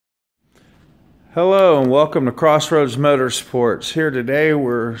Hello and welcome to Crossroads Motorsports. Here today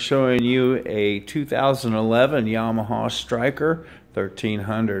we're showing you a 2011 Yamaha Stryker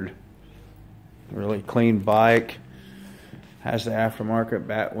 1300. Really clean bike. Has the aftermarket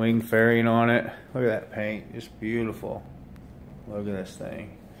bat wing fairing on it. Look at that paint, just beautiful. Look at this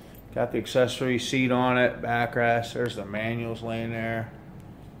thing. Got the accessory seat on it, backrest. There's the manuals laying there.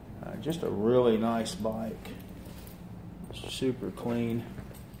 Just a really nice bike. Super clean.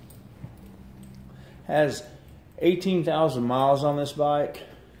 Has 18,000 miles on this bike.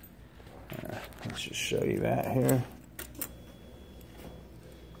 Let's just show you that here.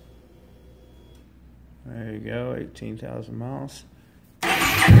 There you go, 18,000 miles.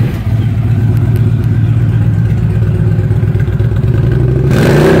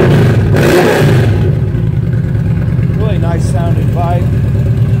 Really nice sounding bike.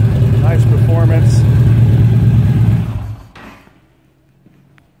 Nice performance.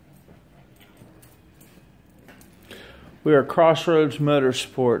 We are Crossroads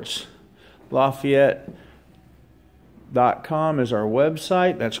Motorsports. Lafayette.com is our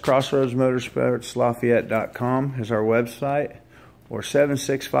website. That's Crossroads Motorsports. Lafayette.com is our website. Or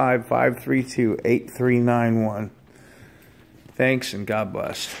 765-532-8391. Thanks and God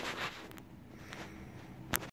bless.